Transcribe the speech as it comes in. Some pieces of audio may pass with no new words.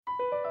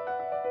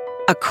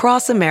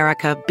Across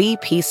America,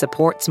 BP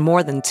supports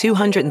more than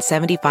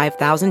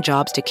 275,000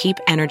 jobs to keep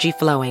energy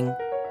flowing.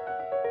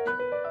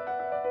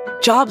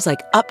 Jobs like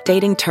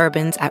updating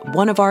turbines at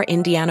one of our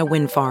Indiana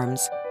wind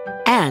farms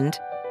and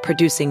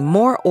producing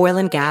more oil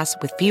and gas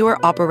with fewer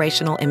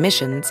operational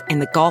emissions in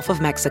the Gulf of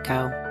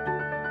Mexico.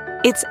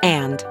 It's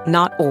and,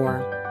 not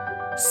or.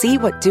 See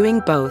what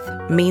doing both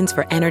means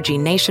for energy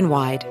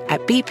nationwide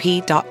at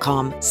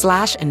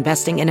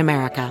bp.com/investing in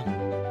America.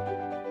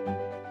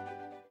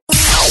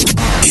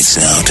 It's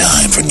now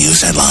time for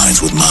news headlines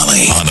with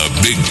Molly on the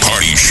Big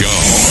Party Show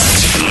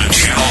on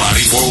Channel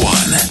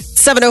 94.1.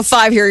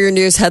 7:05, here are your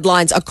news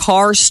headlines. A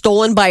car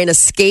stolen by an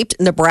escaped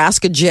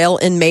Nebraska jail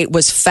inmate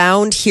was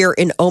found here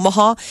in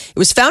Omaha. It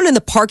was found in the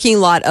parking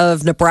lot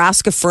of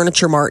Nebraska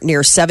Furniture Mart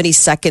near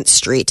 72nd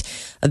Street.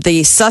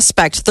 The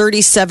suspect,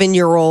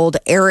 37-year-old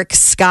Eric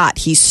Scott,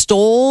 he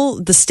stole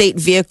the state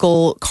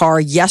vehicle car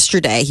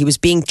yesterday. He was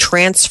being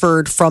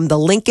transferred from the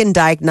Lincoln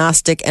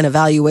Diagnostic and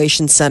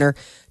Evaluation Center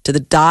to the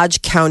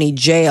Dodge County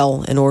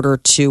Jail in order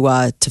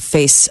to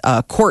face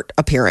a court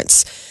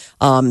appearance.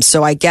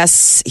 So I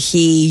guess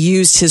he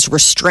used his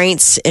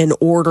restraints in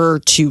order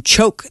to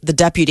choke the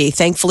deputy.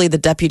 Thankfully, the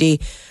deputy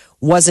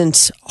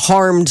wasn't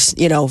harmed,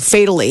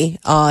 fatally.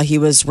 He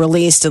was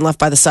released and left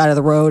by the side of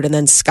the road, and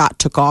then Scott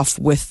took off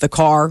with the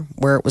car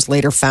where it was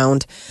later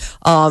found.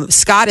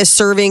 Scott is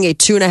serving a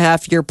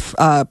 2.5-year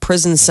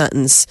prison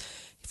sentence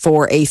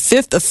for a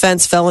fifth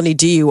offense felony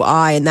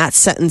DUI, and that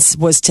sentence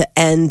was to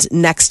end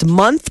next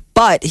month,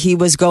 but he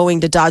was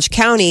going to Dodge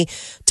County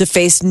to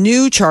face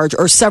new charge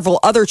or several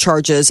other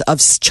charges of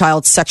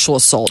child sexual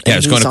assault. Yeah,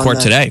 it's going to court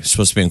today. It's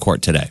supposed to be in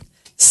court today.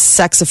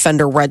 Sex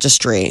offender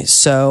registry.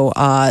 So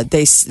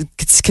they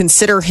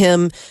consider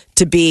him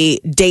to be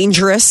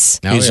dangerous.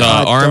 He's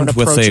armed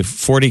with a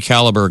 .40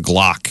 caliber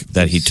Glock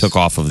that he took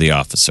off of the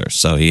officer.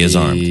 So he is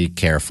armed. Be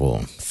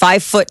careful.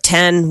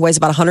 5'10", weighs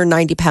about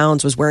 190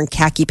 pounds, was wearing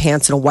khaki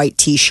pants and a white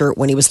T-shirt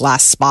when he was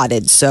last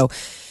spotted. So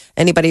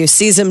anybody who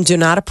sees him, do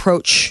not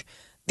approach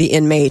the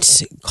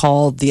inmate.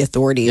 Call the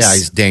authorities. Yeah,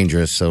 he's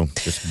dangerous, so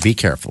just be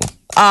careful.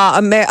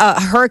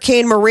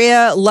 Hurricane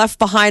Maria left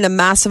behind a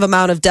massive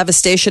amount of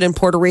devastation in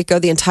Puerto Rico.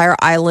 The entire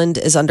island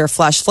is under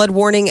flash flood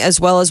warning as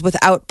well as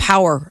without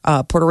power.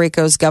 Puerto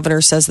Rico's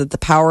governor says that the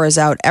power is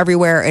out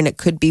everywhere and it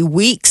could be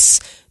weeks,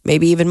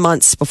 maybe even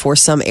months before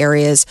some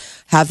areas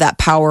have that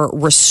power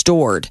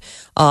restored.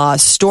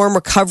 Storm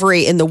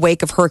recovery in the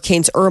wake of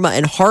Hurricanes Irma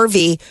and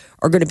Harvey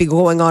are going to be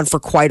going on for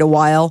quite a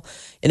while.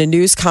 In a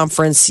news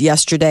conference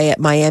yesterday at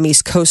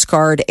Miami's Coast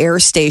Guard Air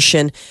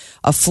Station,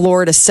 a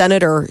Florida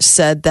senator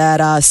said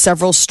that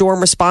several storm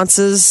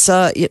responses,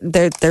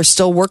 they're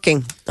still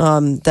working.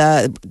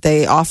 That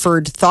they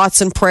offered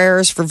thoughts and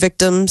prayers for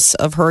victims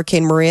of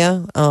Hurricane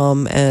Maria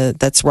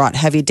that's wrought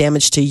heavy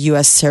damage to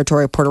U.S.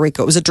 territory of Puerto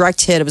Rico. It was a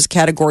direct hit. It was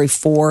Category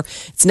 4.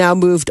 It's now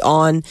moved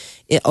on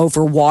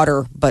over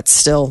water, but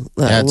still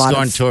it's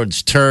going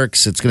towards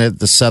Turks. It's going to hit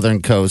the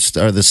southern coast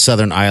or the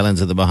southern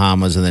islands of the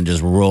Bahamas and then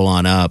just roll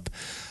on up.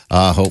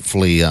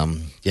 Hopefully,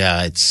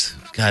 it's,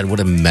 God, what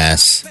a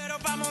mess.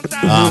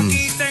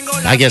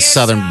 I guess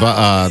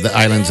the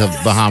islands of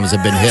Bahamas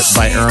have been hit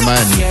by Irma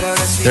and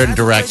they're in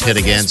direct hit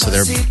again, so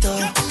they're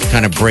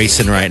kind of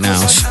bracing right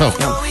now. So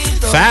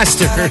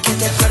faster.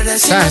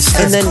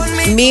 And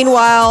then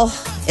meanwhile,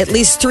 at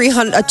least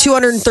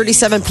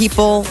 237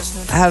 people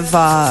have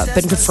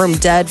been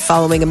confirmed dead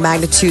following a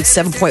magnitude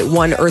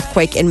 7.1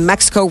 earthquake in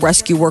Mexico.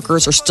 Rescue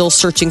workers are still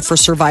searching for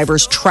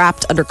survivors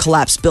trapped under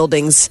collapsed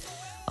buildings.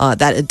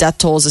 That death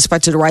toll is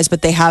expected to rise,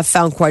 but they have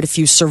found quite a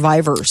few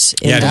survivors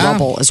in the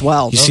rubble as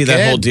well. You see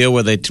that whole deal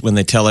where when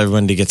they tell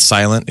everyone to get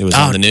silent? It was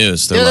on the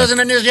news. It was in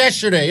the news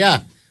yesterday,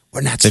 yeah.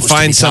 We're not they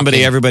find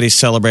somebody, everybody's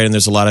celebrating,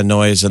 there's a lot of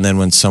noise, and then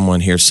when someone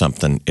hears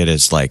something, it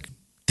is like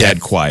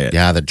dead quiet.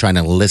 Yeah, they're trying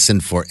to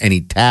listen for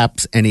any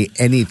taps,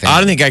 anything. I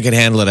don't think I could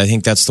handle it. I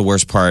think that's the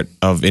worst part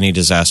of any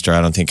disaster.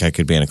 I don't think I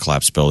could be in a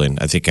collapsed building.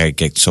 I think I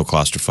get so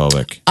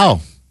claustrophobic.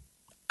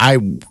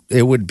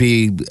 It would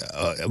be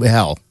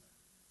hell.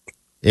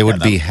 It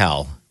would be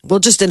hell. Well,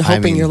 just in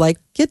hoping you're like,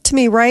 get to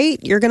me, right?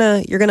 You're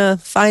gonna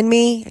find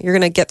me. You're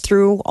gonna get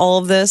through all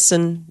of this,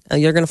 and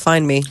you're gonna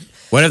find me.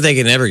 What if they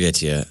can never get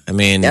to you? I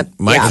mean,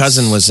 my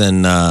cousin was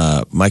in.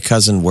 My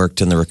cousin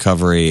worked in the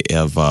recovery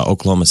of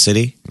Oklahoma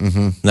City. Mm-hmm.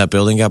 And that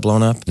building got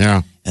blown up.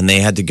 Yeah, and they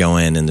had to go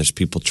in, and there's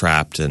people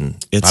trapped, and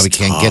it's probably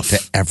tough. Can't get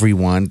to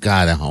everyone.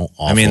 God, how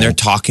awful. I mean, they're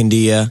talking to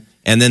you,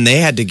 and then they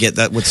had to get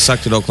that. What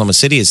sucked at Oklahoma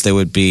City is there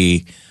would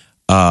be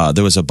there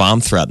was a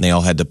bomb threat, and they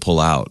all had to pull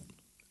out.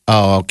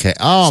 Oh, okay.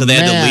 Oh, so they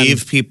had to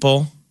leave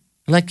people.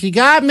 Like, you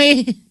got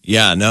me.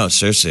 Yeah, no,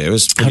 seriously, it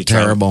was pretty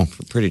terrible,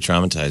 pretty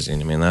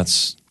traumatizing. I mean,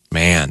 that's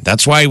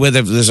why if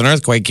there's an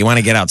earthquake, you want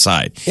to get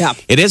outside. Yeah,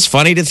 it is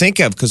funny to think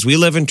of because we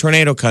live in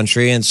tornado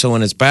country, and so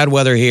when it's bad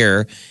weather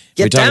here,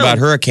 we talk about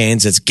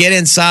hurricanes. It's get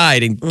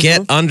inside and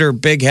get under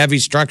big heavy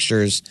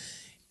structures.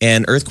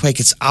 And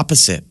earthquake, it's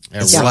opposite.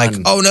 It's like,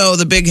 oh no,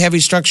 the big heavy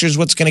structure is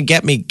what's going to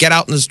get me. Get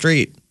out in the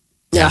street.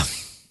 Yeah.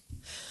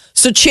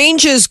 So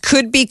changes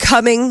could be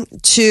coming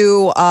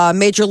to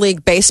Major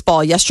League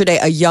Baseball. Yesterday,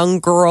 a young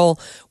girl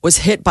was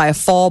hit by a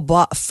foul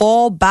ball.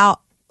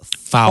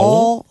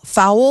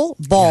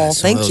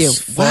 Yes, Thank you.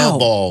 Foul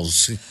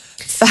balls.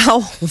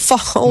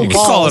 Foul You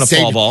ball. call it a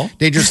fall ball.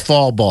 They just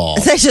fall ball.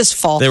 They just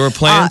fall. They were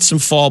playing some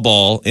fall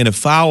ball, and a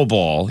foul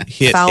ball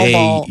hit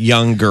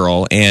young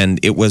girl, and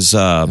it was.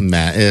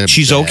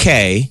 She's bad.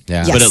 okay,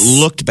 Yeah. but Yes. it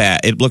looked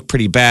bad. It looked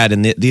pretty bad,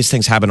 and these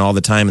things happen all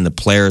the time. And the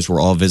players were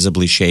all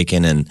visibly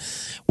shaken. And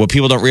what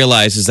people don't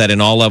realize is that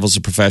in all levels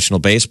of professional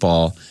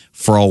baseball,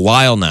 for a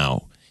while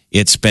now,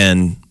 it's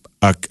been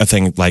a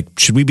thing like,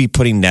 should we be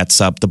putting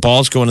nets up? The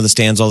balls go into the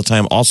stands all the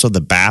time. Also,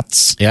 the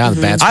bats. Yeah, the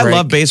bats. I break.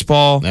 love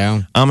baseball.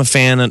 Yeah. I'm a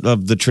fan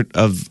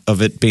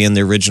of it being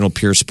the original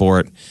pure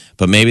sport,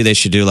 but maybe they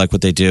should do like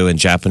what they do in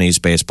Japanese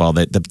baseball.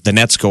 The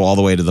nets go all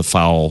the way to the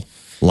foul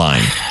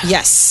line.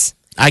 Yes.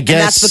 I guess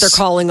And that's what they're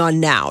calling on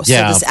now. So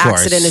Yeah, this of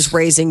course. accident is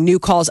raising new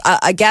calls.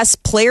 I guess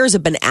players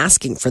have been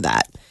asking for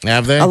that.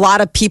 Have they? A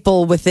lot of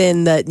people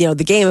within the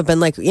game have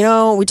been like,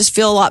 we just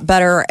feel a lot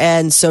better,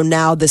 and so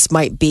now this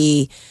might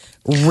be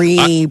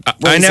raising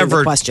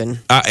the question.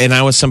 And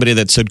I was somebody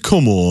that said,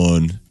 "Come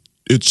on,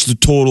 it's the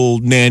total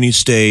nanny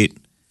state.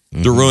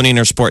 They're ruining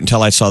their sport."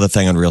 Until I saw the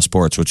thing on Real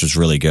Sports, which was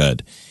really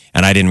good.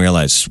 And I didn't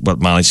realize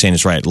what Molly's saying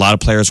is right. A lot of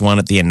players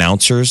wanted the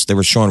announcers. They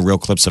were showing real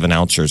clips of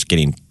announcers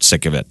getting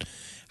sick of it.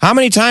 How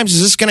many times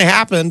is this going to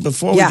happen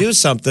before we do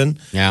something?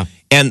 Yeah.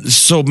 And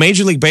so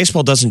Major League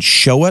Baseball doesn't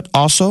show it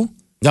also.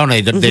 No,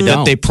 they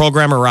don't. They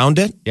program around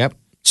it. Yep.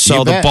 So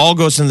You the bet. ball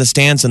goes in the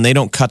stands and they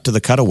don't cut to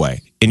the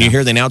cutaway. And you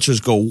hear the announcers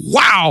go,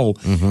 wow,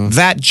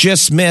 that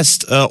just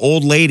missed an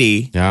old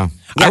lady. Yeah.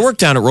 I worked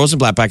down at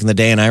Rosenblatt back in the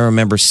day, and I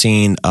remember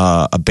seeing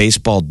a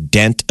baseball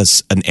dent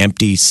an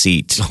empty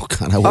seat. Oh,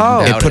 God, I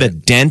wouldn't They doubt put it. a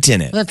dent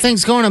in it. That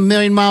thing's going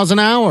 1,000,000 miles an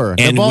hour.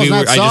 The And ball's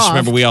not I just soft.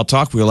 remember we all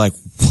talked. We were like,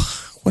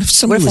 what if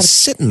somebody What if was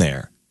sitting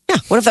there? Yeah.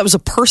 What if that was a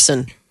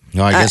person?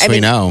 No, I guess I we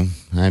mean- know.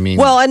 I mean,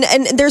 Well, and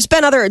there's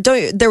been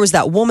there was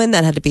that woman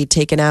that had to be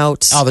taken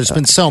out. there's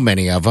been so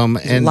many of them.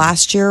 And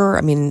Last year,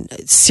 I mean,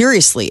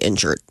 seriously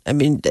injured. I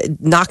mean,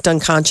 knocked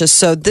unconscious.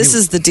 So this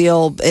is the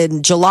deal.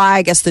 In July,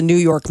 I guess the New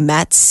York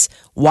Mets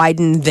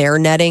widened their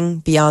netting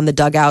beyond the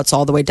dugouts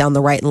all the way down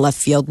the right and left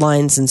field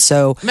lines. And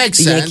so Makes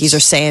the sense. Yankees are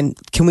saying,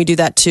 can we do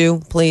that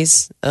too,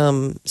 please?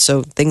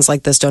 So things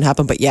like this don't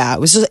happen. But yeah, it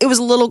was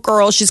a little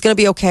girl. She's going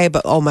to be okay.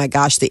 But oh my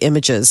gosh, the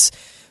images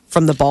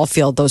from the ball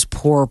field, those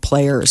poor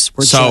players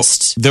were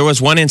just... There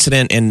was one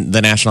incident in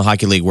the National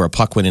Hockey League where a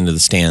puck went into the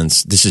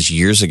stands. This is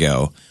years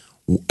ago,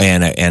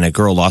 and a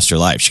girl lost her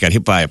life. She got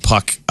hit by a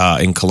puck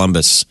in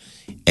Columbus,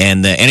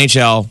 and the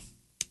NHL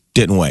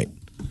didn't wait.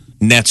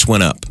 Nets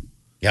went up.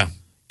 yeah.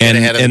 And Get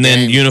ahead of the then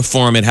game.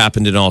 uniform, it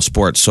happened in all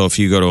sports. So if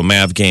you go to a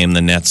Mav game,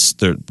 the Nets,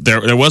 there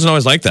wasn't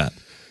always like that.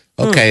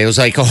 Okay, it was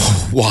like,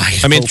 wide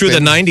I mean, through the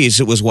open. 90s,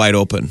 it was wide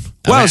open.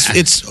 Well,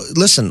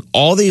 listen,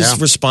 all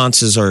these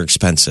responses are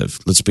expensive.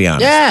 Let's be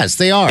honest. Yes,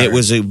 they are. It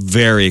was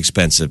very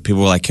expensive.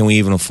 People were like, can we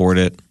even afford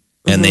it?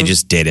 And they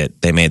just did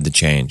it. They made the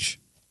change.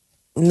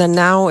 And then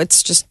now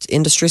it's just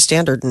industry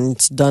standard and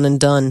it's done and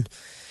done.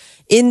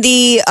 In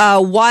the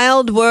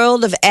wild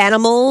world of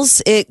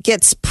animals, it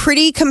gets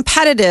pretty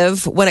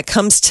competitive when it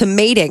comes to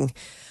mating.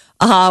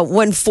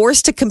 When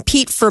forced to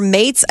compete for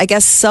mates, I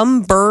guess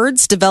some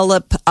birds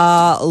develop,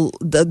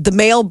 the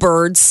male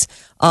birds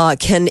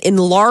can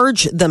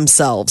enlarge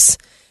themselves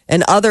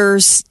and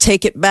others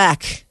take it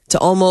back to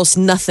almost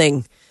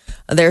nothing.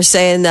 They're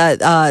saying that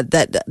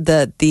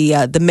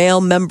the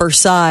male member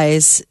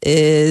size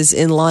is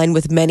in line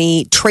with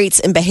many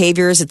traits and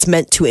behaviors. It's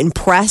meant to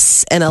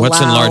impress and allow.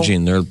 What's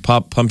enlarging? They're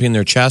pumping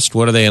their chest?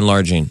 What are they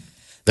enlarging?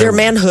 Their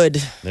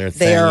manhood. Their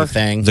Their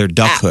thing. Their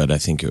duckhood, I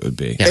think it would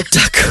be. Their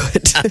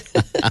duckhood.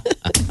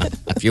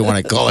 If you want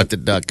to call it the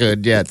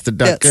duckhood, yeah, it's the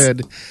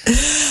duckhood.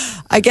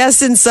 I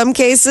guess in some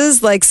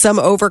cases, like some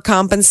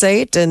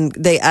overcompensate and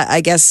they,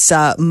 I guess,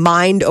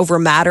 mind over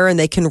matter and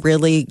they can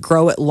really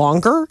grow it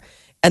longer.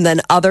 And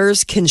then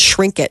others can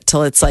shrink it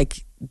till it's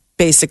like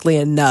basically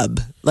a nub.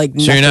 Like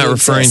So you're not nothing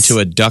referring exists. to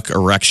a duck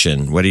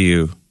erection. What do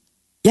you...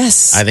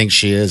 Yes. I think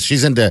she is.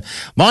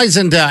 Molly's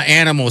into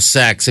animal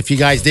sex, if you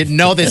guys didn't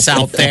know this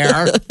out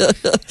there.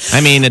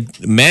 I mean,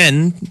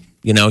 men,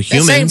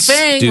 humans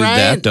thing, do right?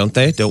 that, don't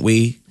they? Don't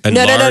we? No.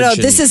 enlarge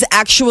This and- is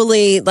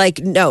actually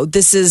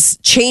this is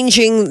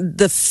changing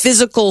the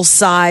physical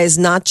size,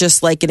 not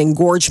just like an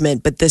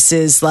engorgement, but this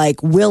is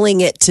like willing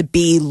it to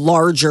be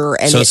larger.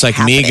 And So it's like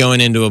happening. me going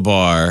into a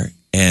bar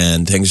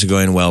and things are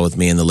going well with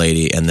me and the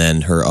lady, and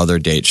then her other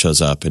date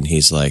shows up and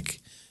he's like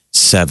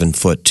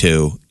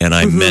 7'2", and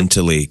I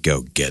mentally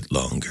go, get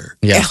longer.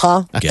 Yeah.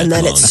 Get And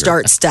then longer. it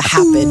starts to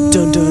happen.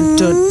 Dun, dun,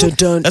 dun, dun,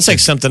 dun. That's like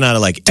something out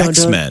of like Dun, dun.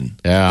 X-Men.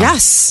 Yeah.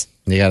 Yes.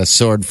 You got a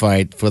sword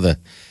fight for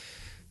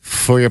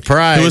your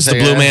prize. Who was the I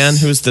blue guess. man?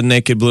 Who was the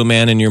naked blue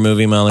man in your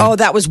movie, Molly? Oh,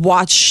 that was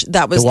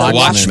That was the Watchmen.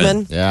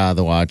 Watchmen. Yeah,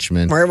 the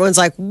Watchmen. Where everyone's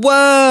like,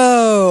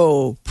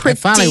 whoa, I pretty.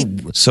 finally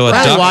So a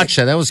I duck- watched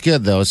that. That was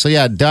good though. So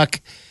yeah, duck.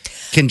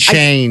 can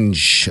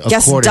change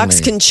Yes, accordingly.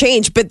 ducks can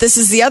change, but this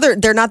is the other.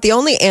 They're not the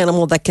only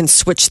animal that can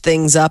switch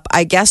things up.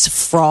 I guess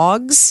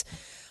frogs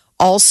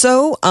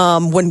also.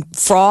 When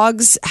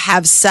frogs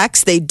have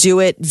sex, they do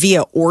it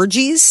via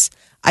orgies.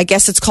 I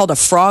guess it's called a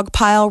frog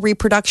pile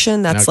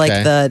reproduction. That's like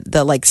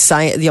the like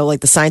science,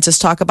 like the scientists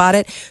talk about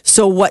it.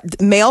 So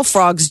what male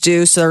frogs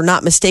do, so they're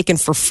not mistaken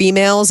for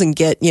females and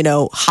get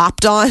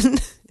hopped on,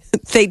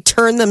 they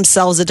turn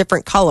themselves a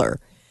different color.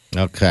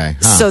 Okay.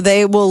 So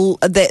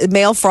the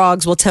male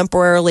frogs will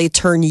temporarily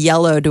turn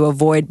yellow to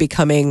avoid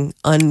becoming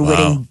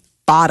unwitting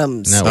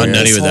bottoms. How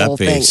nutty would that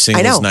be?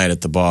 Singles night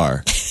at the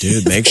bar.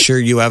 Dude, make sure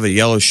you have a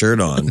yellow shirt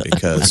on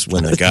because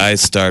when the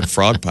guys start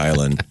frog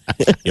piling,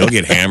 you'll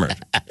get hammered.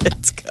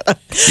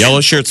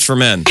 Yellow shirts for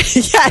men.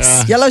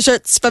 Yes, yellow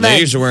shirts for men.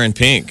 Ladies are wearing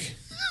pink.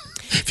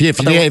 If you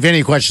have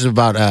any questions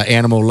about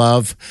animal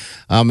love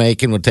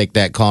making, we'll take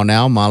that call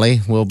now. Molly,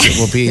 we'll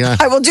be.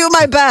 I will do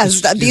my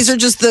best. These are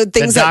just the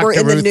things that were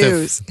in the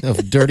news.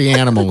 Of dirty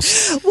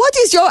animals. What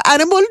is your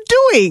animal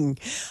doing?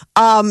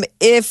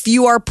 If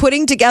you are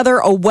putting together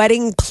a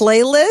wedding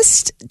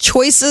playlist,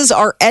 choices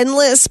are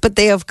endless, but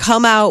they have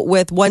come out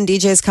with one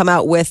DJ has come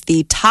out with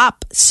the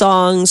top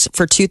songs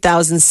for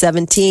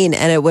 2017,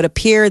 and it would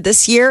appear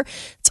this year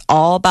it's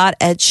all about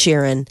Ed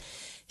Sheeran.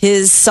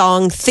 His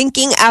song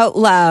Thinking Out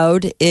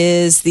Loud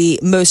is the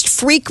most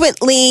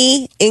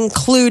frequently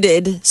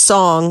included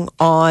song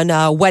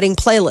on wedding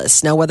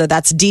playlists. Now, whether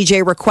that's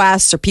DJ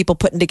requests or people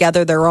putting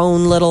together their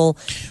own little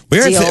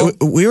deal.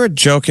 We were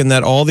joking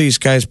that all these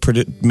guys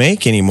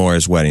make anymore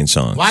as wedding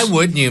songs. Why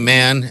wouldn't you,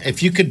 man?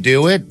 If you could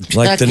do it.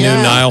 Like the new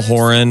Niall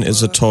Horan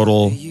is a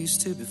total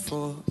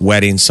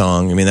wedding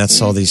song. I mean,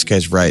 that's all these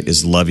guys write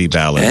is lovey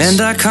ballads.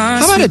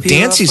 How about a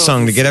dancey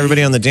song to get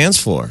everybody on the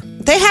dance floor?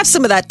 They have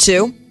some of that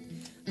too.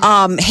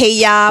 Hey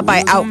Ya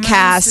by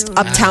Outkast,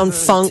 Uptown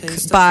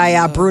Funk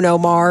by Bruno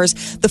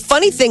Mars. The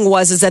funny thing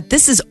is that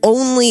this is Ed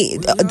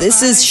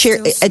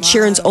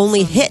Sheeran's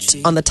only hit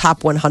on the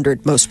top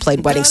 100 most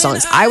played wedding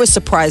songs. I was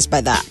surprised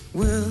by that. I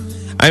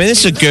mean,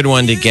 this is a good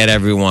one to get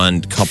everyone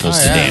couples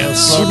to dance.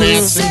 Slow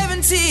dancing.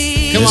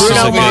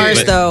 Bruno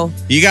Mars, though.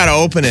 You got to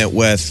open it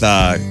with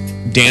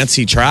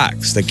dancey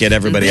tracks that get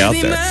everybody out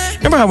there.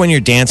 Remember how when you're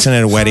dancing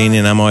at a wedding,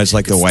 and I'm always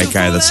like the white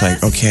guy that's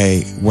like,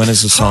 okay, when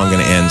is the song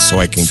going to end so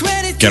I can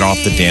get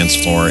off the dance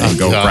floor and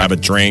go grab a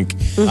drink?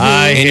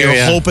 And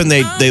you're hoping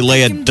they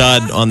lay a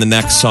dud on the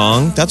next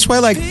song. That's why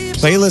like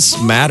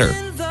playlists matter.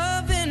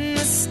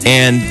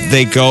 And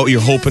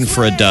you're hoping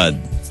for a dud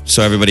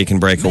so everybody can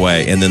break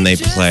away, and then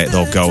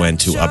they'll go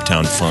into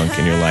Uptown Funk,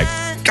 and you're like,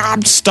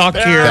 I'm stuck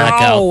here.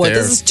 Back out there.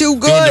 This is too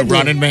good. Doing the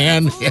running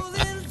man.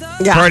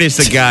 Yeah. Party's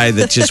the guy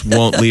that just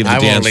won't leave the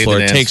dance floor,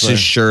 takes his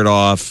shirt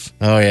off.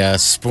 Oh, yeah,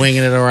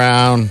 swinging it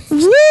around.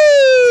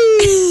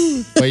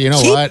 Woo! But you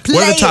know what?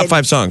 What are the top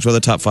 5 songs? What are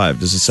the top 5?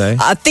 Does it say?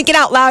 Thinking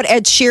Out Loud,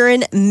 Ed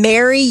Sheeran,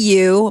 Marry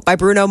You by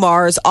Bruno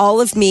Mars, All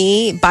of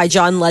Me by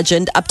John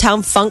Legend,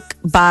 Uptown Funk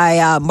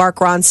by Mark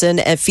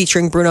Ronson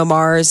featuring Bruno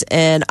Mars,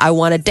 and I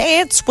Want to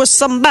Dance with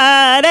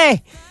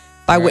Somebody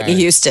by Whitney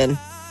Houston.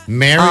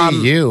 Marry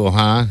You,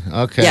 huh?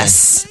 Okay.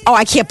 Yes. Oh,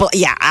 I can't believe.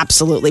 Yeah,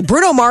 absolutely.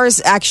 Bruno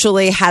Mars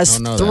actually has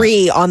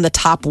 3 on the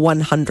top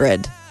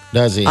 100.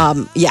 Does he?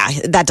 Yeah,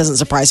 that doesn't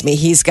surprise me.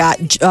 He's got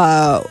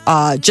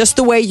Just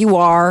the Way You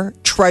Are,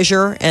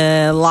 Treasure,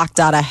 and Locked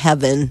Out of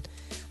Heaven.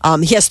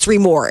 He has 3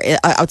 more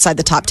outside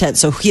the top 10,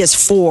 so he has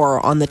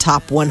 4 on the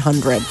top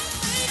 100. Here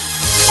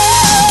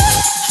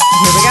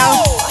we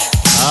go.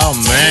 Oh,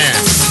 man.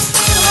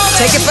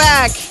 Take it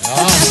back.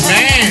 Oh,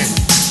 man.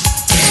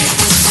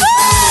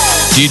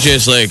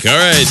 DJ's like, all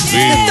right,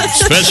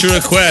 special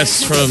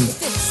requests from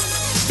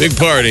Big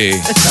Party.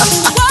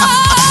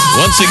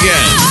 Once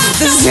again.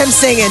 This is him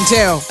singing,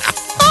 too.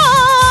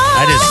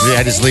 I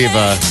just leave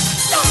I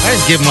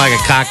just give him like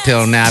a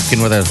cocktail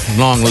napkin with a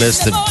long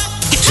list of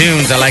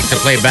tunes I like to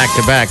play back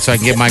to back so I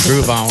can get my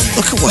groove on.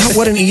 Look at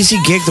what an easy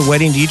gig the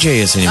wedding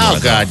DJ is anymore. Oh,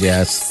 God,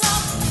 yes.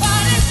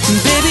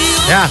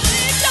 Yeah.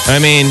 I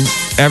mean,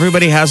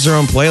 everybody has their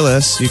own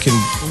playlist. You can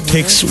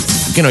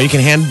you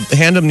can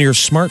hand them your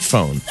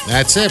smartphone.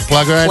 That's it.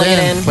 Plug right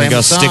in. You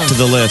go stick to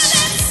the list.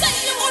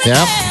 Yep.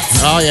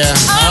 Oh, yeah.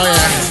 Oh, yeah.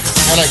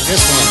 I like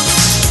this one.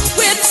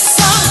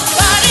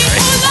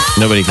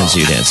 Nobody can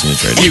see you dancing.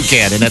 It's right. You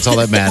can, and that's all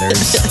that matters.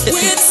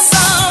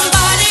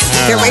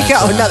 Here we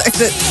go. Another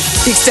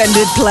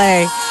extended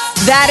play.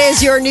 That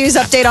is your news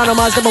update on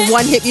Omaha's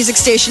 #1 hit music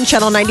station,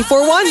 Channel 94.1.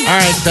 All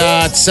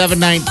right, it's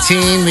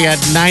 7:19. We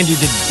got 90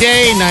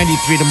 today,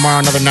 93 tomorrow,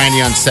 another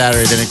 90 on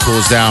Saturday. Then it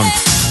cools down.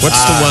 What's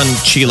the one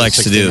she likes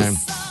 69. To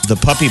do? The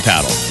puppy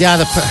paddle.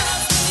 Yeah,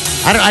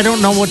 I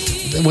don't know what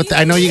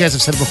I know you guys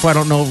have said it before. I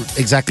don't know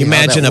exactly.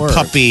 Imagine how that a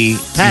puppy.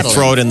 Paddling. You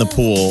throw it in the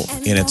pool,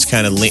 and it's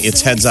kind of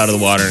its head's out of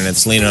the water, and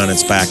it's leaning on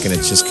its back, and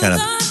it's just kind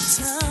of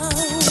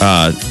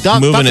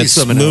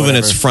moving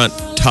its front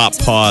top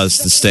paws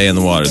to stay in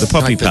the water. The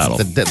puppy paddle,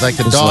 like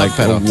the dog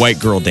paddle. A white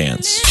girl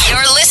dance.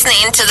 You're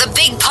listening to the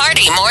Big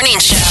Party Morning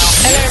Show.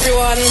 Hello,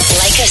 everyone.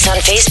 Like us on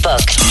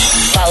Facebook.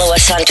 Follow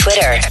us on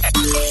Twitter.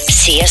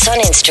 See us on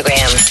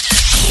Instagram.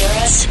 Hear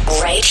us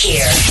right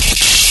here.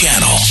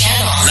 Channel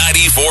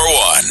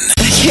 94.1.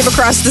 I came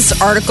across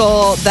this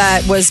article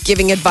that was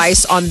giving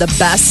advice on the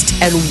best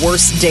and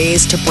worst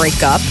days to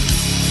break up.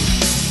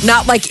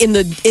 Not like in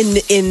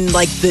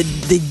like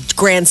the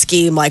grand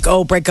scheme, like,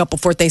 oh, break up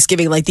before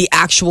Thanksgiving, like the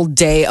actual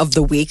day of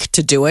the week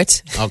to do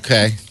it.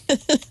 Okay.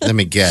 Let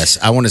me guess.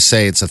 I want to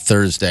say it's a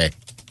Thursday.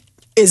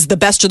 Is the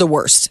best or the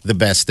worst? The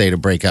best day to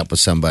break up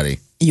with somebody.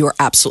 You are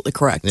absolutely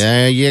correct.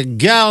 There you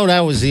go.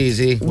 That was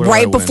easy.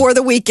 Right before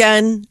the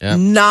weekend, Yep.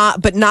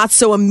 not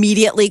so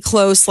immediately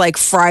close like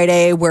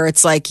Friday, where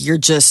it's like you're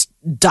just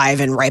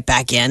diving right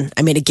back in.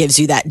 I mean, it gives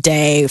you that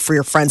day for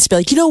your friends to be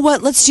like, you know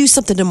what? Let's do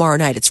something tomorrow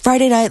night. It's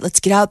Friday night. Let's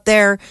get out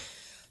there.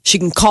 She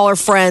can call her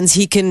friends.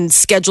 He can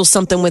schedule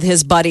something with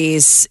his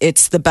buddies.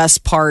 It's the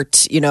best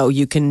part. You know,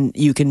 you can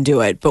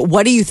do it. But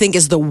what do you think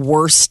is the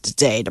worst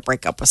day to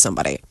break up with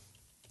somebody?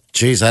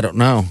 Jeez, I don't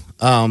know.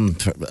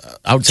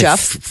 I would say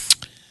Jeff?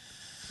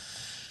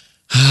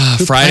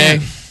 Friday,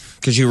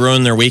 because you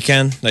ruin their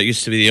weekend. That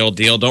used to be the old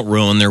deal. Don't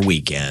ruin their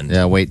weekend.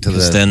 Yeah, wait till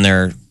because then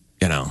they're,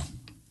 I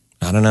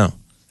don't know.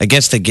 I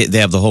guess they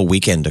have the whole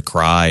weekend to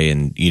cry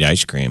and eat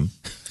ice cream.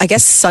 I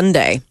guess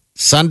Sunday.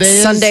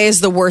 Sunday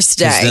is the worst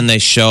day. Then they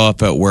show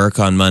up at work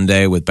on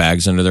Monday with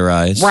bags under their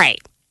eyes.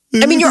 Right.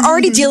 I mean, you're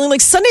already dealing,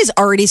 like, Sunday's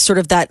already sort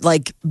of that,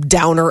 like,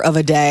 downer of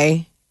a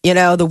day. You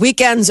know, the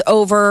weekend's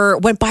over,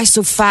 went by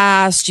so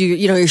fast.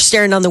 You're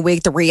staring down the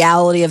week, the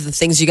reality of the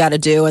things you got to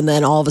do, and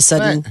then all of a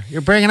sudden,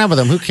 you're breaking up with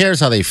them. Who cares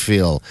how they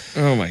feel?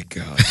 Oh my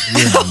God,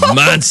 you're a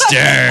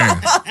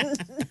monster!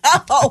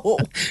 No,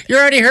 you're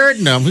already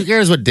hurting them. Who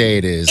cares what day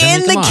it is?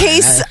 In the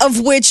case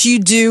of which you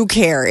do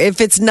care,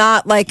 if it's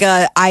not like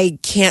I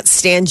can't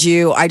stand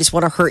you, I just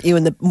want to hurt you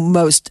in the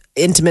most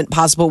intimate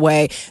possible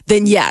way,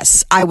 then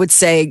yes, I would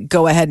say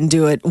go ahead and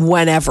do it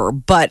whenever.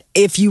 But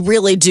if you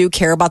really do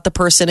care about the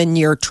person and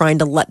you're trying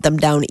to let them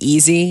down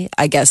easy,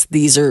 I guess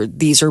these are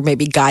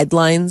maybe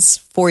guidelines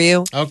for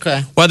you.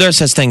 Okay. Well, there's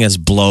such thing as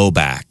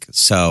blowback.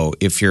 So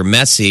if you're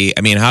messy,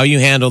 I mean, how you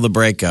handle the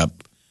breakup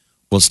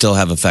will still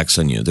have effects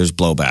on you. There's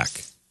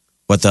blowback.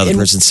 What the other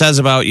person says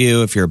about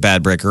you, if you're a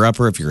bad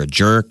breaker-upper, if you're a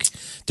jerk,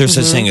 there's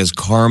such thing as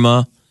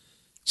karma.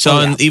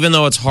 So even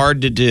though it's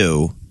hard to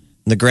do,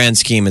 in the grand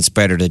scheme, it's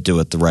better to do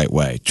it the right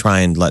way. Try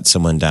and let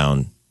someone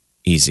down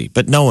easy,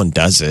 but no one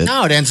does it.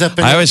 No, it ends up.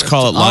 I always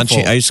call it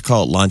launching. I used to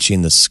call it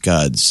launching the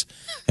scuds.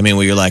 I mean,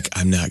 where you're like,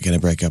 I'm not going to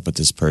break up with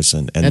this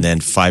person, and then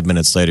 5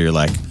 minutes later, you're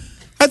like,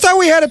 I thought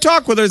we had a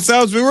talk with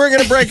ourselves. We weren't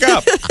going to break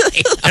up,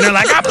 and they're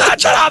like, I'm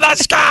launching all the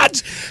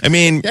scuds. I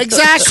mean,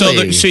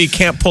 exactly. So you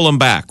can't pull them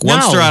back.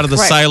 Once they're out of the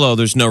silo,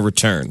 there's no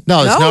return.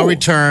 No, there's no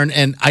return.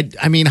 And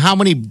I mean, how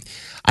many?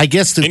 I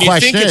guess the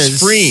question is,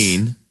 it's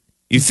freeing.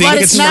 You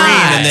think it's freeing,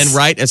 and then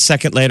right a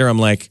second later, I'm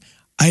like,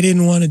 I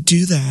didn't want to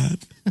do that.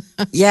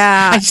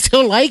 Yeah. I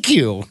still like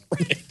you.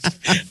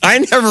 I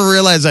never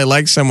realized I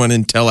like someone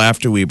until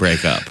after we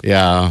break up.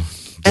 Yeah.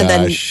 And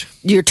then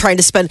you're trying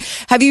to spend.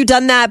 Have you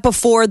done that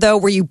before, though,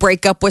 where you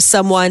break up with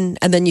someone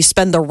and then you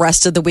spend the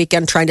rest of the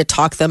weekend trying to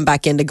talk them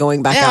back into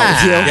going back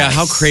out with you? Yeah,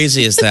 how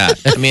crazy is that?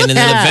 I mean, and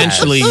then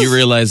eventually you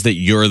realize that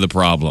you're the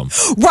problem.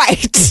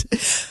 Right.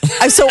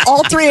 So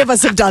all three of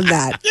us have done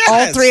that. Yes.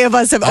 All three of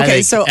us have.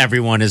 Okay, so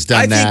everyone has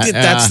done that. I think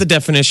that's the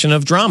definition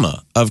of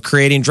drama, of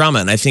creating drama.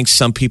 And I think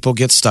some people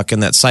get stuck in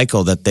that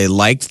cycle that they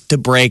like to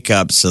break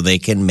up so they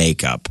can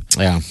make up.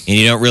 Yeah. And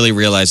you don't really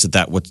realize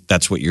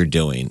that's what you're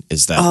doing,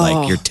 is that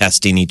like you're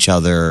testing each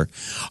other.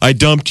 I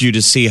dumped you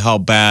to see how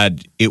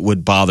bad it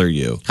would bother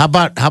you. How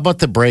about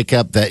the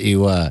breakup that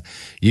you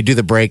do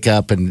the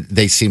breakup and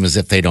they seem as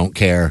if they don't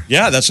care?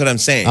 Yeah, that's what I'm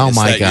saying. Oh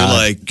my God. You're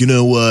like, you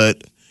know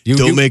what?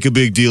 Don't make a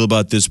big deal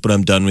about this, but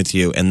I'm done with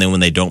you. And then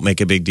when they don't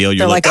make a big deal,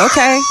 you're like,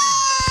 okay.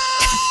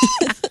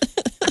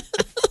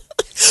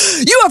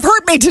 You have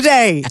hurt me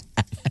today.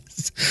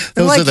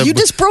 They're like, you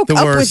just broke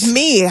up with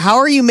me. How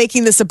are you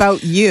making this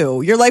about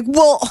you? You're like,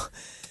 well,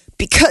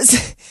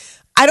 because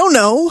I don't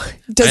know.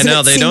 Doesn't I know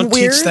it they seem don't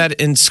weird? teach that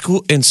in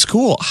school. In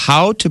school,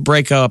 how to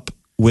break up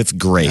with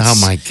grace. Oh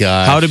my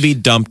God! How to be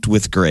dumped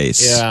with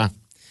grace. Yeah.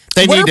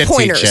 They what need are to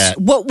pointers? teach that.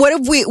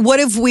 What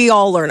have we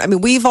all learned? I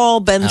mean, we've all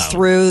been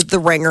through the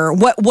ringer.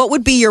 What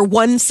would be your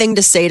one thing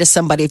to say to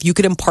somebody if you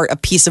could impart a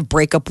piece of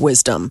breakup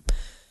wisdom?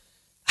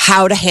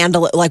 How to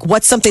handle it? Like,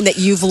 what's something that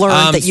you've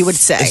learned that you would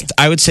say?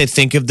 I would say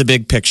think of the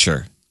big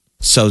picture.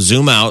 So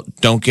zoom out.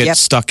 Don't get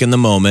stuck in the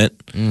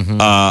moment. Mm-hmm.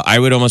 I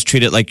would almost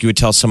treat it like you would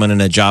tell someone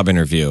in a job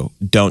interview.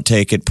 Don't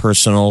take it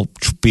personal.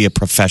 Be a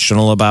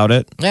professional about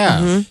it. Yeah.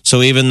 Mm-hmm.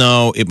 So even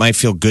though it might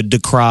feel good to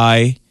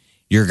cry,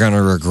 you're going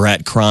to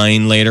regret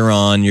crying later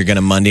on. You're going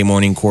to Monday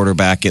morning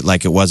quarterback it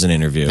like it was an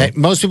interview. Hey,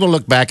 most people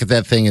look back at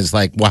that thing as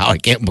like, wow, I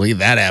can't believe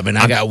that happened.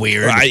 I got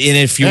weird. Right. And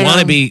if you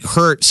want to be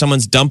hurt,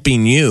 someone's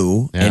dumping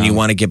you and you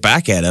want to get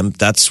back at them,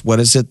 that's, what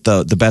is it?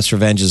 The best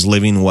revenge is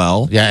living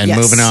well. Yeah, and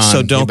moving on.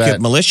 So don't get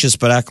malicious,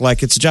 but act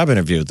like it's a job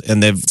interview.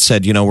 And they've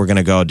said, we're going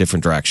to go a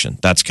different direction.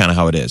 That's kind of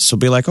how it is. So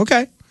be like,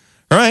 okay,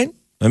 all right.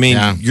 I mean,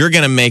 you're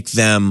going to make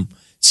them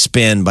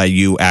spin by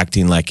you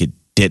acting like it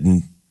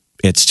didn't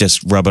It's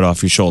just rub it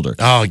off your shoulder.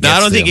 Oh, now, I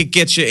don't think it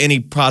gets you any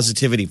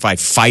positivity by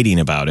fighting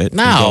about it.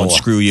 No.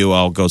 Screw you.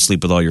 I'll go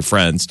sleep with all your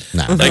friends.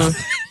 No.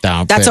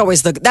 That's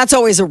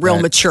always a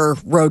real mature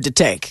road to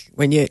take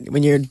when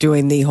you're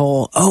doing the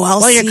whole,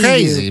 I'll see you're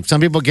crazy. you. Some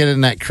people get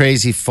in that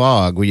crazy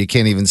fog where you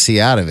can't even see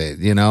out of it.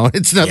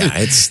 It's nothing. Yeah,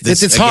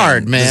 it's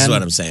hard, man. This is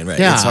what I'm saying, right?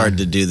 Yeah. It's hard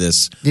to do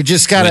this. You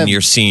just gotta, when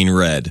you're seeing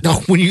red.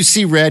 No, when you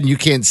see red and you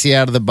can't see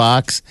out of the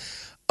box.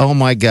 Oh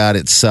my God,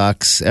 it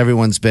sucks.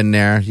 Everyone's been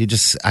there. You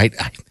just, Hey,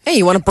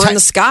 you want to burn the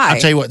sky?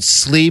 I'll tell you what,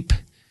 sleep,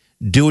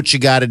 do what you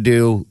got to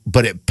do,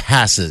 but it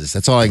passes.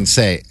 That's all I can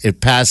say. It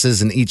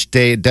passes, and each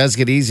day it does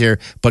get easier,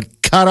 but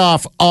cut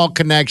off all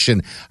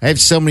connection. I have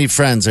so many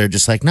friends that are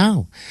just like,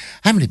 no,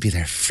 I'm going to be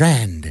their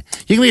friend.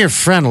 You can be your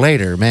friend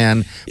later,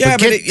 man. Yeah,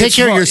 but take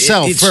care of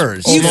yourself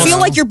first. You feel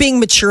like you're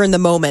being mature in the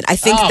moment. I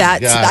think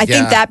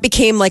think that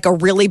became like a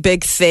really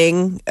big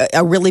thing,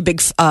 a really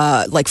big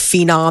like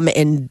phenom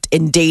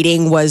in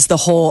dating was the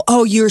whole,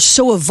 you're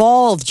so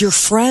evolved, you're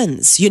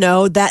friends.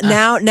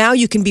 That now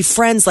you can be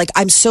friends. Like,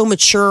 I'm so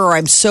mature, or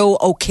I'm so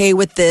okay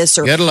with this,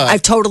 or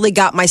I've totally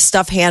got my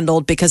stuff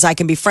handled because I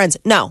can be friends.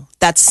 No,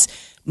 that's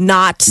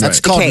not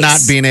That's the called case. not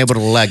being able to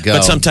let go.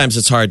 But sometimes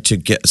it's hard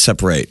to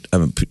separate.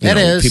 It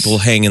is. People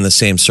hang in the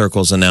same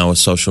circles, and now with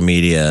social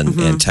media and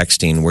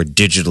texting, we're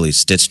digitally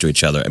stitched to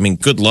each other. I mean,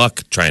 good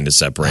luck trying to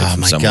separate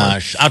from someone. Oh, my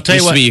gosh. I'll tell you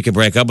Used what. to be you could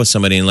break up with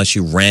somebody unless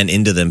you ran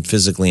into them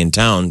physically in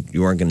town.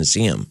 You weren't going to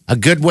see them. A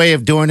good way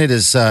of doing it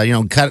is,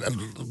 cut.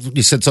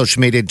 You said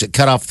social media,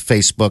 cut off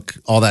Facebook,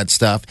 all that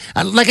stuff.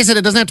 Like I said,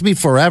 it doesn't have to be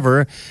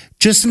forever.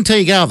 Just until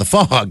you get out of the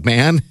fog,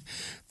 man.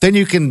 Then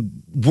you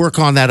can work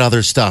on that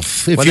other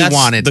stuff if you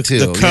wanted to.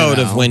 The code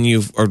of when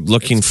you are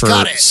looking for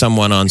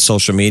someone on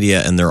social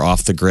media and they're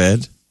off the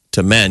grid.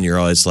 To men, you're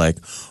always like,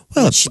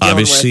 well,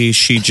 obviously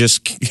she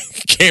just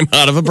came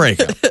out of a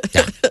breakup.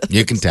 Yeah,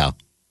 you can tell.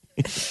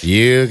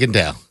 You can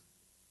tell.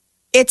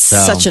 It's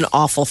such an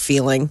awful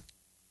feeling.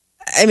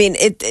 I mean,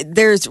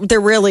 there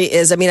really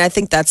is. I mean, I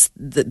think that's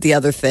the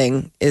other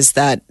thing is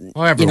that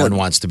everyone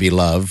wants to be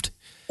loved.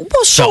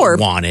 Well, sure,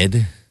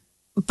 wanted.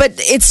 But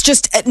it's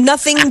just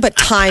nothing but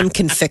time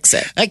can fix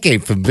it. That came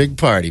from Big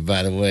Party,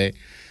 by the way.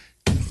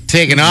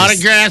 Taking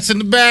autographs in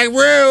the back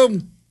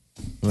room.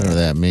 Whatever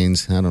that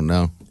means. I don't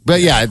know.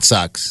 But yeah, it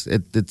sucks.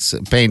 It's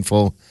a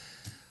painful,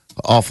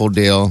 awful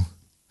deal.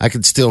 I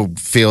can still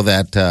feel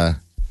that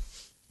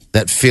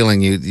that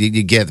feeling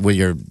you get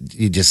when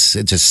it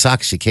just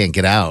sucks. You can't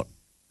get out.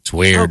 It's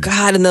weird. Oh,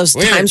 God. And those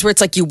times where it's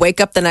like you wake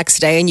up the next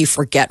day and you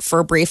forget for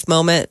a brief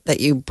moment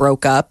that you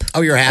broke up. Oh,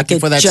 you're happy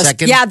for that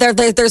second? Yeah,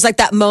 there's like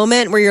that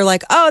moment where you're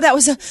like, no,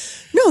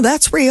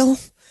 that's real.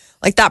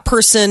 Like that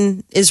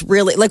person is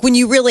really, like when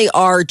you really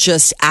are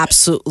just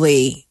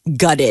absolutely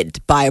gutted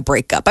by a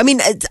breakup. I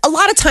mean, a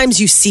lot of times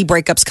you see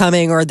breakups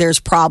coming or there's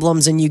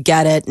problems and you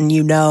get it and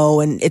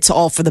and it's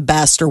all for the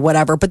best or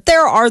whatever. But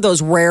there are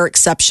those rare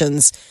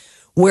exceptions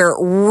where it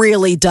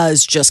really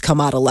does just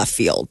come out of left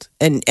field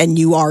and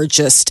you are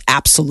just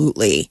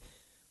absolutely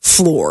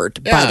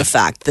floored by the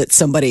fact that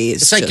somebody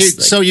is it's like you're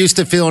so used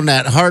to feeling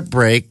that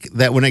heartbreak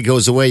that when it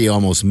goes away, you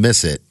almost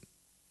miss it.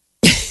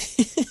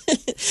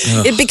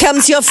 It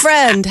becomes your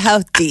friend. How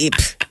deep.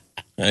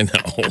 I know.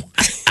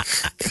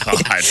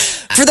 God.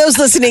 For those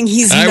listening,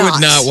 I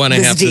would not want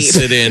to have deep. to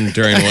sit in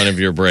during one of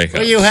your breakups.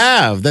 Well, you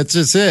have. That's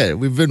just it.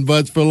 We've been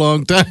buds for a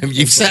long time.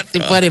 You've sat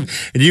through plenty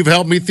of, and you've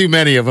helped me through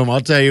many of them.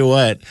 I'll tell you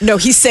what. No,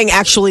 he's saying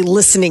actually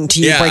listening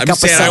to you break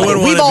up with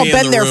somebody. We've all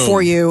been there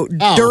for you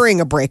during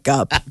a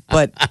breakup,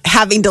 but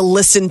having to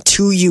listen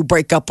to you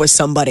break up with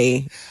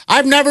somebody.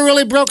 I've never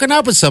really broken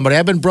up with somebody.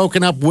 I've been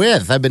broken up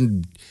with. I've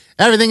been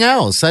everything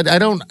else. I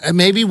don't,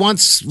 maybe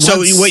once. So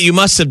what you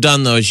must have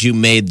done, though, is you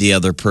made the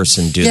other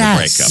person do the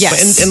breakup.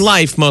 Yes. But in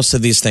life, most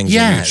of these things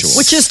are mutual.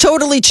 Which is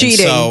totally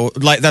cheating. And so,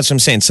 that's what I'm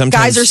saying.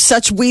 Sometimes guys are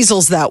such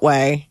weasels that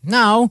way.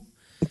 No.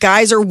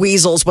 Guys are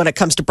weasels when it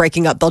comes to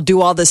breaking up. They'll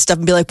do all this stuff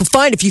and be like, well,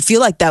 fine, if you feel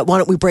like that, why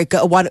don't we break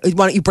up? Why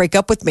don't you break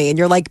up with me? And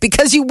you're like,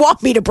 because you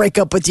want me to break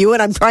up with you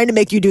and I'm trying to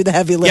make you do the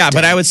heavy lifting. Yeah,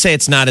 but I would say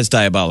it's not as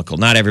diabolical.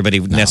 Not everybody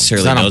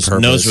necessarily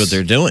knows what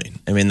they're doing.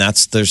 I mean,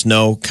 there's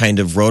no kind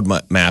of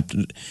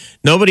roadmap.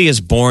 Nobody is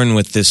born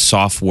with this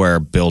software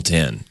built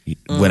in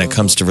when it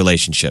comes to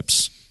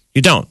relationships.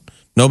 You don't.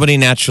 Nobody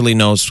naturally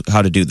knows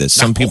how to do this.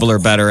 Some people are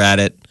better at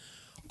it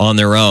on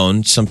their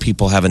own. Some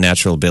people have a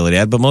natural ability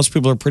at it, but most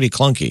people are pretty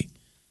clunky.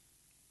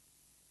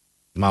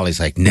 Molly's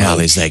like, no.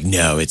 It's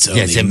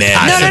only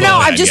men. No.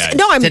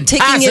 I'm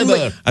taking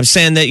in. I'm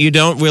saying that you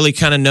don't really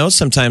kind of know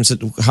sometimes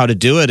how to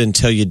do it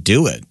until you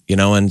do it,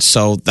 and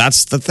so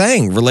that's the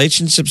thing.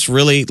 Relationships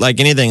really,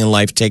 like anything in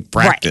life, take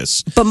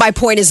practice. Right. But my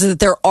point is that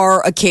there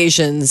are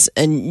occasions,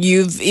 and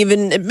you've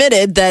even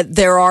admitted that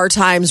there are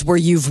times where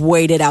you've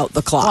waited out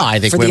the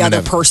clock for the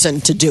other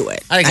person to do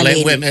it. I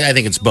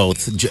think it's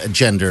both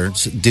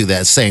genders do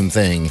that same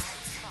thing.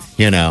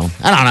 I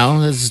don't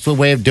know. There's a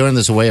way of doing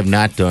this, a way of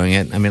not doing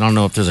it. I mean, I don't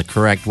know if there's a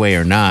correct way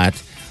or not.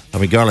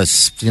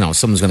 Regardless,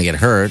 someone's going to get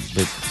hurt.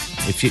 But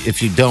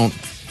if you don't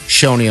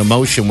show any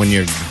emotion when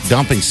you're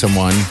dumping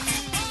someone,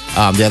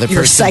 the other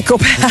You're person, a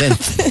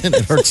psychopath. then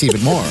it hurts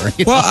even more.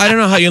 Well, I don't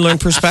know how you learn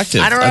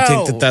perspective. I don't know.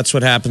 I think that's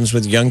what happens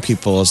with young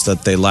people is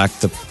that they lack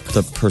the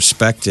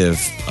perspective.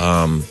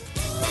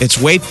 It's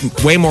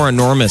way more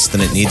enormous than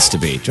it needs to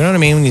be. Do you know what I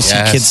mean? When you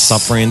see kids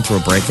suffering through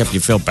a breakup,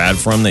 you feel bad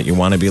for them that you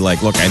want to be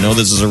like, look, I know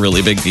this is a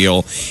really big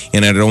deal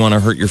and I don't want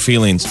to hurt your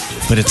feelings,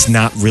 but it's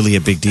not really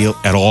a big deal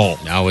at all.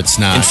 No, it's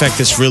not. In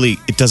fact,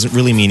 it doesn't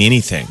really mean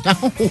anything. No.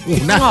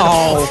 It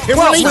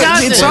Well, really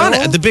doesn't. it's on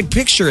it. The big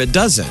picture, it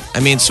doesn't.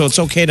 I mean, so it's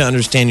okay to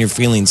understand your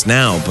feelings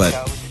now, but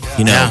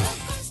you know. Yeah.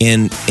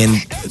 And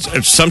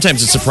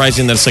sometimes it's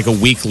surprising that it's like a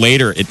week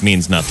later it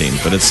means nothing,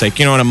 but it's like,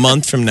 in a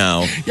month from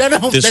now,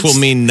 this will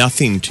mean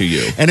nothing to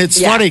you. And it's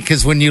funny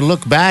because when you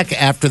look back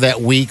after that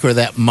week or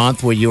that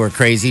month where you were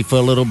crazy for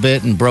a little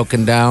bit and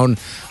broken down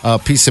a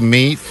piece of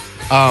meat,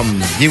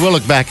 you will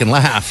look back and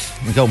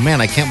laugh and go, man,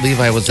 I can't believe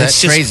I was that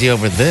crazy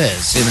over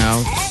this,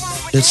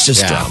 It's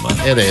just drama.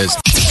 It is.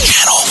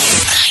 Channel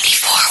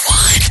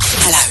 94.1.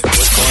 Hello.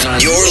 What's going on?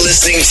 You're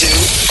listening to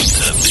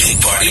The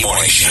Big Party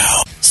Morning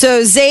Show.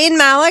 So Zayn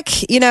Malik,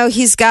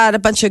 he's got a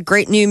bunch of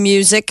great new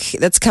music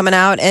that's coming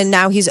out, and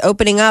now he's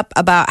opening up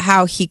about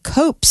how he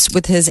copes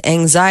with his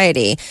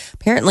anxiety.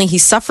 Apparently, he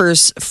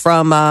suffers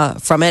from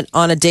it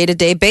on a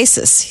day-to-day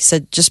basis. He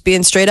said, just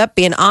being straight up,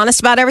 being honest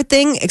about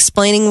everything,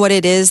 explaining what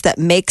it is that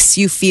makes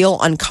you feel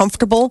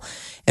uncomfortable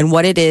and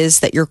what it is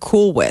that you're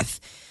cool with.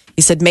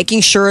 He said,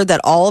 making sure that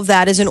all of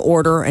that is in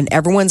order and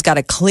everyone's got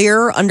a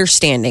clear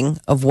understanding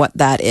of what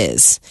that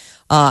is.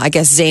 I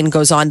guess Zayn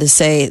goes on to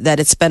say that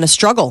it's been a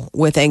struggle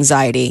with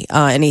anxiety,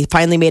 and he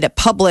finally made it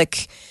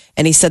public.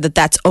 And he said that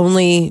that's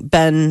only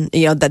been,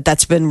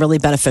 that's been really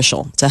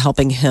beneficial to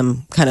helping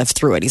him kind of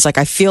through it. He's like,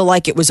 I feel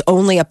like it was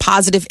only a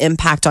positive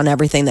impact on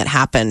everything that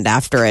happened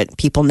after it.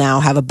 People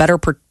now have a better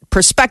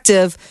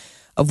perspective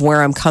of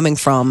where I'm coming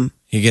from.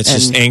 He gets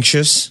just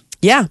anxious.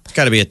 Yeah. It's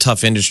got to be a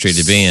tough industry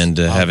to be in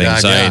to have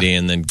anxiety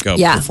and then go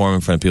perform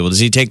in front of people. Does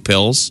he take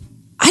pills?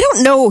 I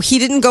don't know. He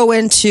didn't go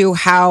into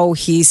how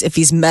if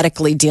he's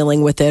medically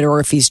dealing with it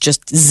or if he's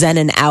just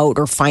zenning out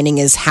or finding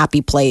his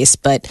happy place.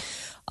 But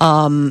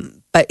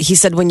he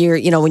said when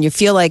you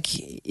feel like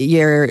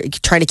you're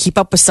trying to keep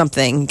up with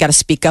something, you got to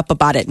speak up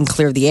about it and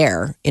clear the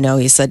air.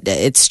 He said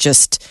it's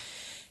just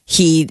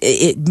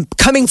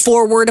coming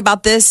forward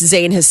about this,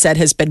 Zayn has said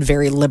has been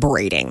very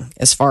liberating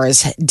as far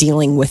as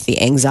dealing with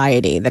the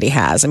anxiety that he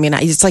has. I mean,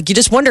 it's like you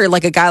just wonder,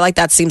 like a guy like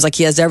that seems like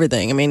he has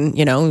everything. I mean,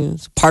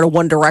 he's part of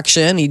One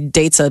Direction. He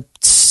dates an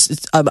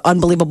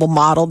unbelievable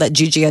model, that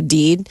Gigi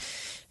Hadid.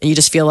 And you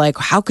just feel like,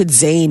 how could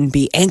Zayn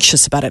be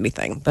anxious about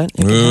anything? But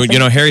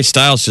Harry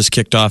Styles just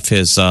kicked off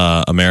his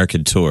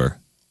American tour.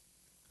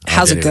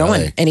 How's it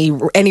going?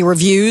 Really? Any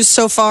reviews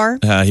so far?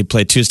 He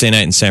played Tuesday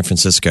night in San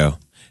Francisco.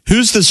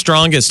 Who's the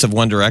strongest of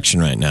One Direction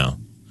right now?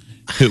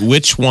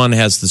 Which one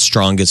has the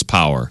strongest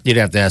power? You'd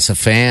have to ask a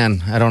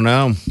fan. I don't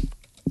know.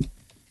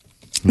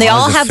 They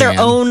all have their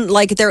own,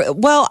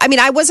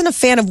 I wasn't a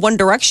fan of One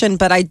Direction,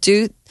 but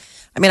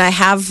I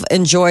have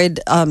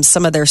enjoyed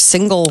some of their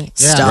single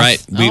stuff.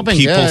 Right.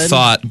 People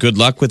thought, good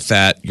luck with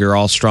that. You're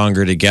all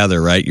stronger together,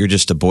 right? You're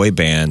just a boy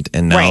band.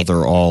 And now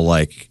they're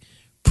all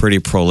pretty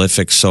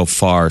prolific so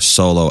far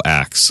solo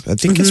acts. I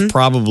think it's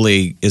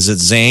probably, is it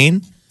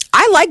Zayn?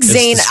 I like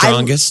Zayn. The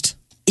strongest.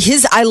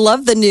 I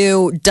love the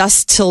new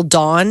Dusk Till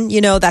Dawn.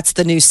 That's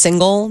the new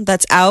single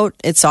that's out.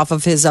 It's off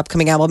of his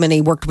upcoming album, and he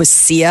worked with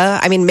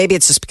Sia. I mean, maybe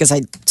it's just because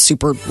I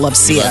super love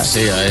Sia. Love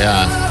Sia,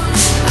 yeah.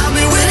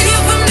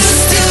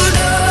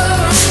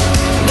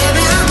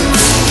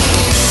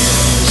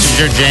 This is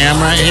your jam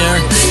right here?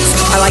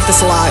 I like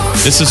this a lot.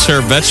 This is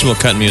her vegetable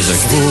cut music.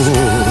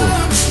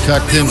 Ooh,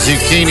 cut them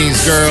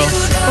zucchinis, girl.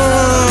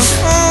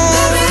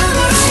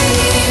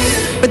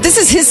 But this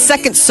is his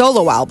second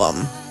solo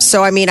album.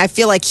 So, I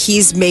feel like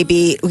he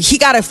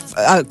got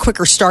a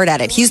quicker start at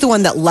it. He's the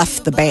one that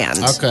left the band.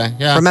 Okay,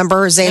 yeah.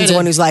 Remember? Zayn's the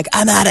one who's like,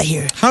 I'm out of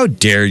here. How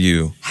dare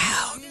you?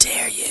 How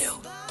dare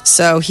you?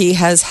 So he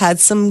has had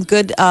some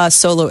good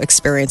solo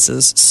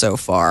experiences so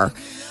far.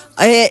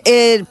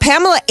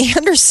 Pamela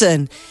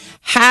Anderson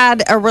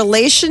had a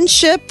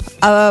relationship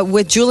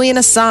with Julian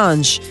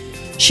Assange.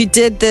 She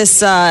did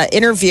this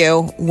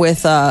interview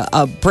with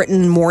a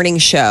Britain morning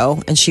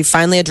show, and she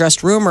finally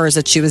addressed rumors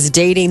that she was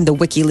dating the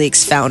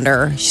WikiLeaks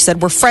founder. She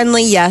said, we're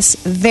friendly, yes,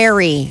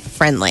 very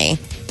friendly.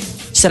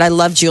 She said, I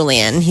love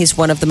Julian. He's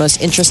one of the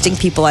most interesting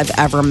people I've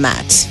ever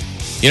met.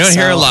 You don't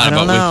hear a lot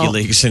about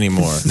WikiLeaks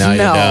anymore.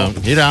 No,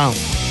 you don't.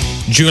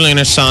 Julian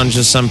Assange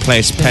is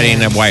someplace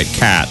petting a white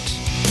cat.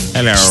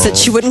 Hello. She said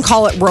she wouldn't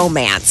call it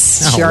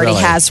romance. She already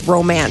has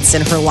romance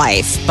in her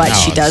life, but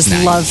she does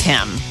love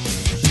him.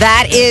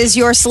 That is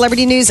your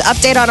celebrity news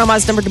update on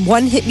Omaha's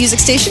 #1 hit music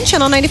station,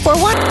 Channel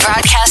 94.1.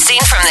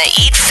 Broadcasting from the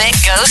Eat Fit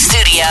Go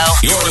studio.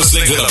 You're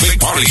listening to The Big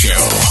Party Show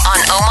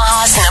on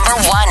Omaha's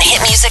 #1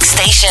 hit music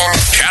station,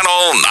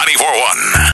 Channel 94.1.